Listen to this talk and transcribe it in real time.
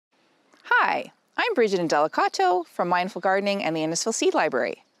Hi, I'm Bridget Indelicato from Mindful Gardening and the Innisfil Seed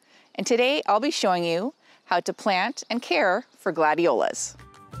Library. And today I'll be showing you how to plant and care for Gladiolus.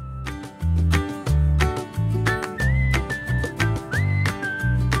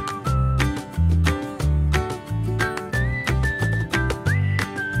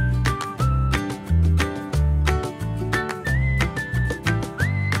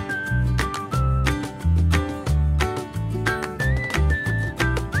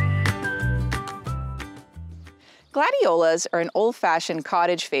 Gladiolus are an old-fashioned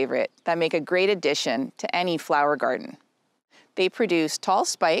cottage favorite that make a great addition to any flower garden. They produce tall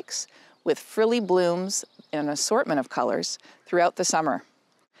spikes with frilly blooms in an assortment of colors throughout the summer.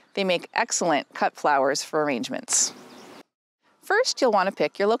 They make excellent cut flowers for arrangements. First, you'll want to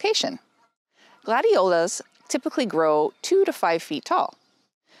pick your location. Gladiolus typically grow 2 to 5 feet tall,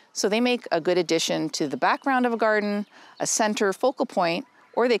 so they make a good addition to the background of a garden, a center focal point,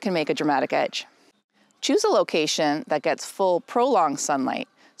 or they can make a dramatic edge. Choose a location that gets full, prolonged sunlight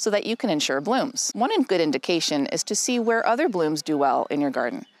so that you can ensure blooms. One good indication is to see where other blooms do well in your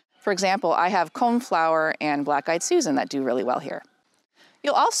garden. For example, I have coneflower and black-eyed Susan that do really well here.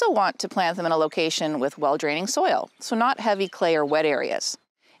 You'll also want to plant them in a location with well-draining soil, so not heavy clay or wet areas.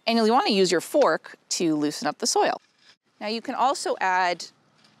 And you'll want to use your fork to loosen up the soil. Now you can also add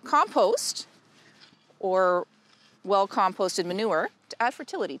compost or well-composted manure to add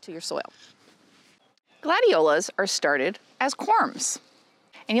fertility to your soil. Gladiolus are started as corms,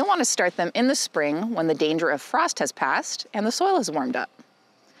 and you'll want to start them in the spring when the danger of frost has passed and the soil is warmed up.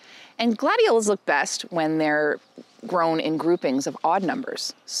 And gladiolus look best when they're grown in groupings of odd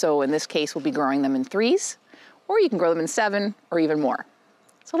numbers. So in this case, we'll be growing them in 3s, or you can grow them in 7 or even more.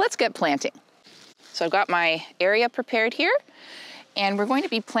 So let's get planting. So I've got my area prepared here, and we're going to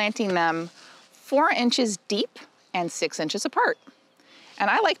be planting them 4 inches deep and 6 inches apart. And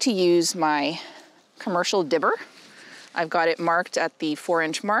I like to use my commercial dibber. I've got it marked at the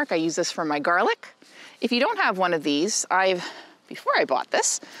 4-inch mark. I use this for my garlic. If you don't have one of these, before I bought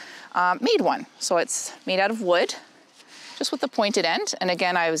this, made one. So it's made out of wood, just with the pointed end. And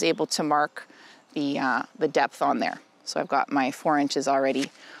again, I was able to mark the depth on there. So I've got my 4 inches already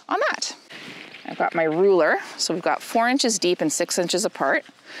on that. I've got my ruler. So we've got 4 inches deep and 6 inches apart.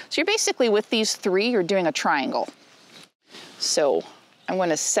 So you're basically, with these 3, you're doing a triangle. So I'm going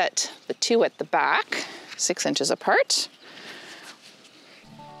to set the 2 at the back, 6 inches apart.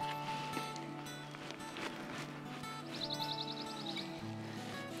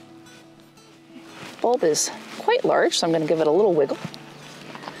 Bulb is quite large, so I'm going to give it a little wiggle.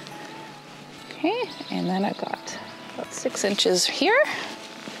 Okay, and then I've got about 6 inches here.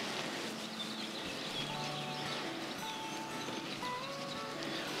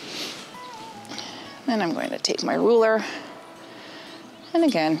 Then I'm going to take my ruler and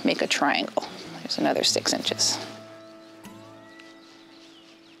again, make a triangle. There's another 6 inches.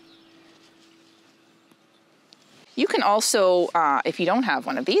 You can also, if you don't have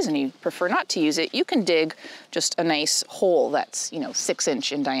one of these and you prefer not to use it, you can dig just a nice hole that's 6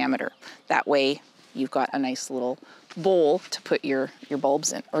 inch in diameter. That way you've got a nice little bowl to put your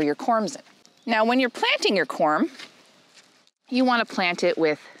bulbs in, or your corms in. Now when you're planting your corm, you want to plant it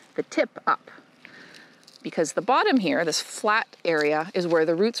with the tip up, because the bottom here, this flat area, is where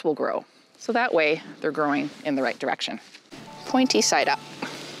the roots will grow. So that way they're growing in the right direction. Pointy side up.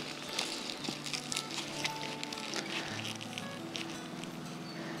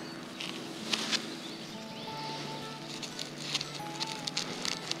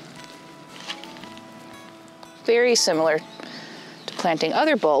 Very similar to planting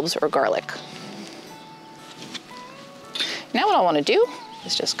other bulbs or garlic. Now what I want to do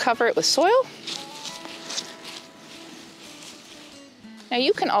is just cover it with soil. Now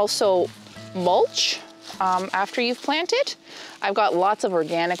you can also mulch after you've planted. I've got lots of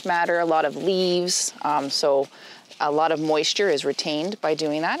organic matter, a lot of leaves, so a lot of moisture is retained by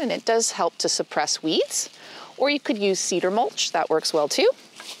doing that, and it does help to suppress weeds. Or you could use cedar mulch, that works well too.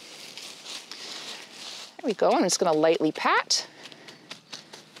 There we go, I'm just gonna lightly pat.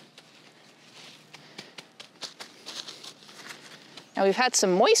 Now we've had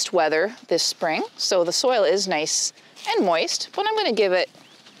some moist weather this spring, so the soil is nice and moist, but I'm going to give it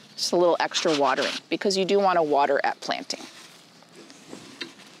just a little extra watering, because you do want to water at planting.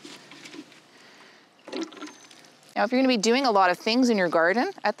 Now if you're going to be doing a lot of things in your garden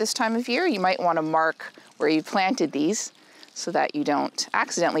at this time of year, you might want to mark where you planted these so that you don't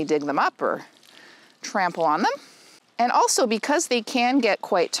accidentally dig them up or trample on them. And also, because they can get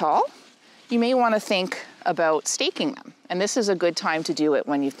quite tall, you may want to think about staking them. And this is a good time to do it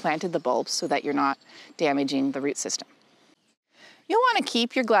when you've planted the bulbs so that you're not damaging the root system. You'll want to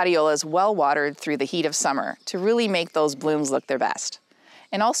keep your gladiolas well watered through the heat of summer to really make those blooms look their best.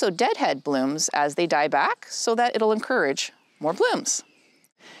 And also deadhead blooms as they die back so that it'll encourage more blooms.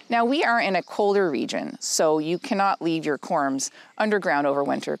 Now we are in a colder region, so you cannot leave your corms underground over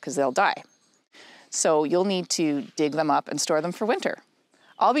winter because they'll die. So you'll need to dig them up and store them for winter.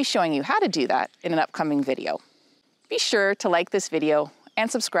 I'll be showing you how to do that in an upcoming video. Be sure to like this video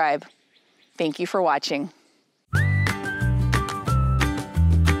and subscribe. Thank you for watching.